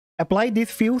Apply these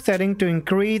few settings to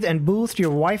increase and boost your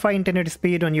Wi-Fi internet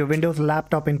speed on your Windows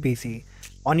laptop and PC.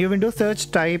 On your Windows search,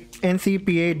 type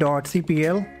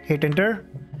ncpa.cpl, hit enter.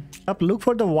 Look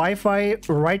for the Wi-Fi,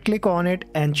 right click on it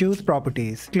and choose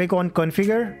properties. Click on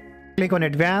configure, click on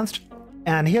advanced,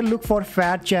 and here look for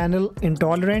fat channel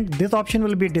intolerant. This option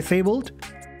will be disabled.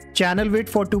 Channel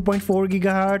width for 2.4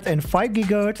 GHz and 5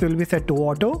 GHz will be set to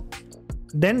auto.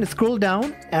 Then scroll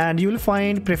down and you will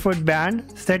find preferred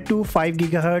band set to 5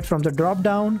 GHz from the drop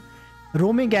down.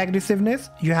 Roaming aggressiveness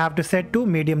you have to set to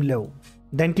medium low.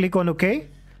 Then click on OK.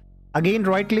 Again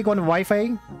right click on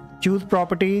Wi-Fi, choose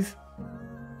properties.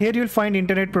 Here you'll find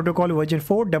Internet Protocol version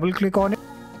 4, double click on it.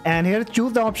 And here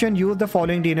choose the option use the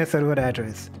following DNS server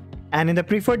address. And in the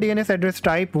preferred DNS address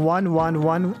type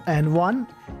 111 and 1.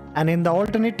 And in the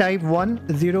alternate type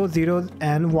 100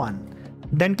 and 1.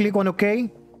 Then click on OK.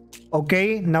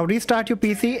 Okay, now restart your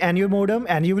PC and your modem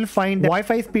and you will find the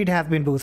Wi-Fi speed has been boosted.